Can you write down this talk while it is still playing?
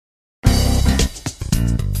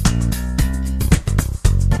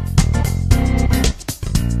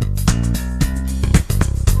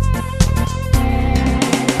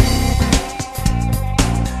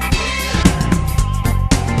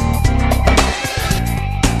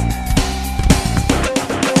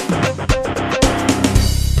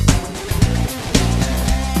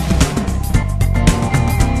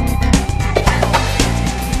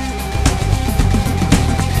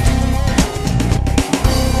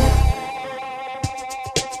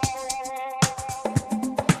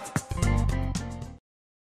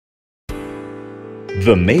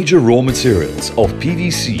The major raw materials of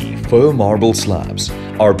PVC faux marble slabs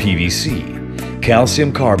are PVC,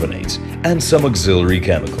 calcium carbonate, and some auxiliary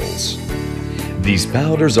chemicals. These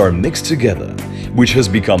powders are mixed together, which has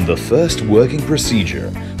become the first working procedure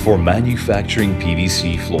for manufacturing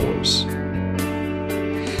PVC floors.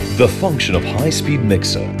 The function of high-speed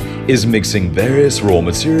mixer is mixing various raw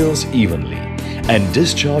materials evenly and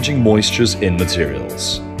discharging moistures in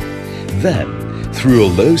materials. Then, through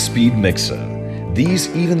a low-speed mixer,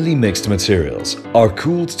 these evenly mixed materials are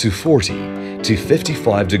cooled to 40 to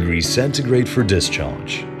 55 degrees centigrade for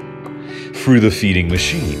discharge. Through the feeding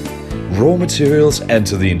machine, raw materials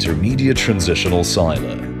enter the intermediate transitional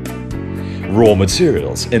silo. Raw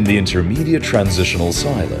materials in the intermediate transitional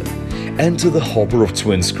silo enter the hopper of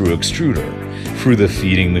twin-screw extruder through the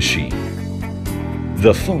feeding machine.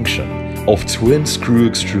 The function of twin-screw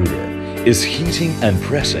extruder is heating and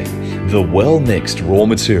pressing the well-mixed raw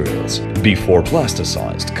materials before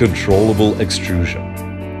plasticized controllable extrusion.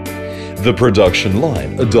 The production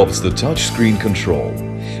line adopts the touchscreen control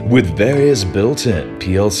with various built-in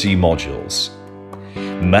PLC modules.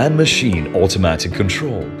 Man-machine automatic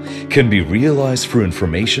control can be realized through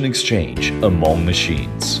information exchange among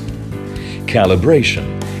machines. Calibration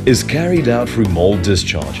is carried out through mold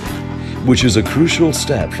discharging, which is a crucial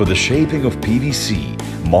step for the shaping of PVC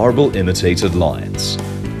marble-imitated lines.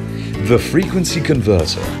 The frequency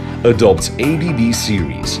converter adopts ABB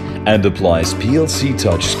series and applies PLC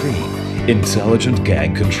touchscreen intelligent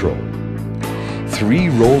gang control.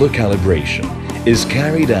 Three-roller calibration is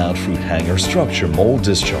carried out through hanger structure mold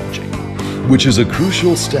discharging, which is a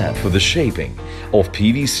crucial step for the shaping of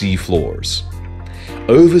PVC floors.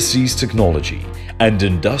 Overseas technology and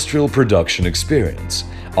industrial production experience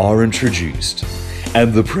are introduced,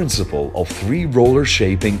 and the principle of three-roller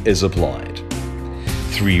shaping is applied.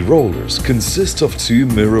 Three rollers consist of two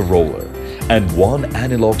mirror roller and one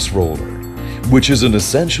anilox roller, which is an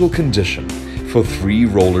essential condition for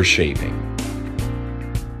three-roller shaping.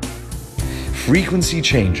 Frequency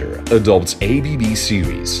changer adopts ABB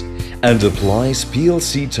series and applies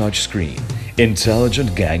PLC touchscreen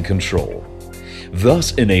intelligent gang control,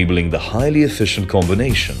 thus enabling the highly efficient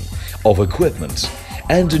combination of equipment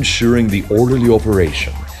and ensuring the orderly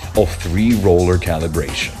operation of three-roller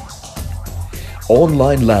calibration.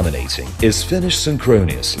 Online laminating is finished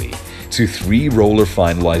synchronously to three-roller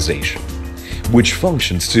finalization, which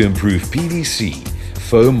functions to improve PVC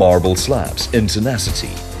faux marble slabs in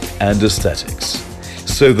tenacity and aesthetics,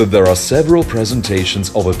 so that there are several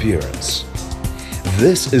presentations of appearance.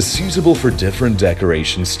 This is suitable for different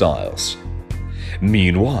decoration styles.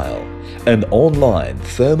 Meanwhile, an online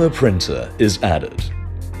thermoprinter is added.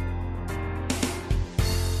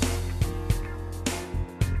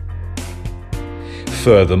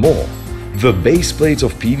 Furthermore, the base plate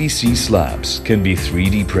of PVC slabs can be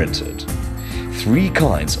 3D printed. Three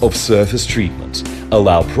kinds of surface treatment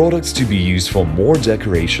allow products to be used for more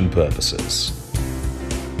decoration purposes.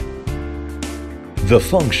 The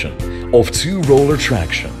function of two-roller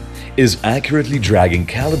traction is accurately dragging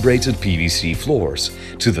calibrated PVC floors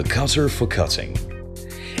to the cutter for cutting.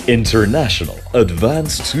 International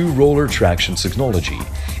advanced two-roller traction technology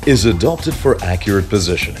is adopted for accurate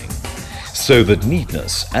positioning, so that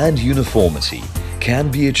neatness and uniformity can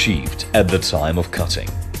be achieved at the time of cutting.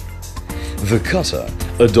 The cutter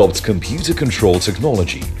adopts computer control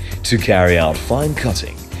technology to carry out fine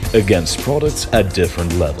cutting against products at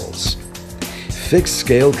different levels. Fixed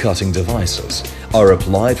scale cutting devices are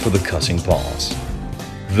applied for the cutting part.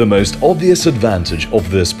 The most obvious advantage of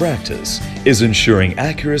this practice is ensuring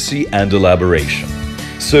accuracy and elaboration,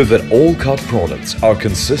 so that all cut products are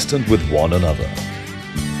consistent with one another.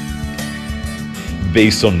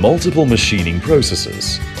 Based on multiple machining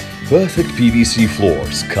processes, perfect PVC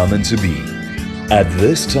floors come into being. At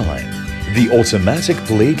this time, the automatic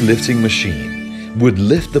plate lifting machine would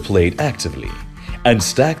lift the plate actively and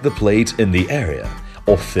stack the plate in the area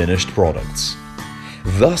of finished products,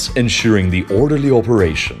 thus ensuring the orderly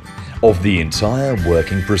operation of the entire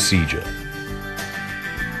working procedure.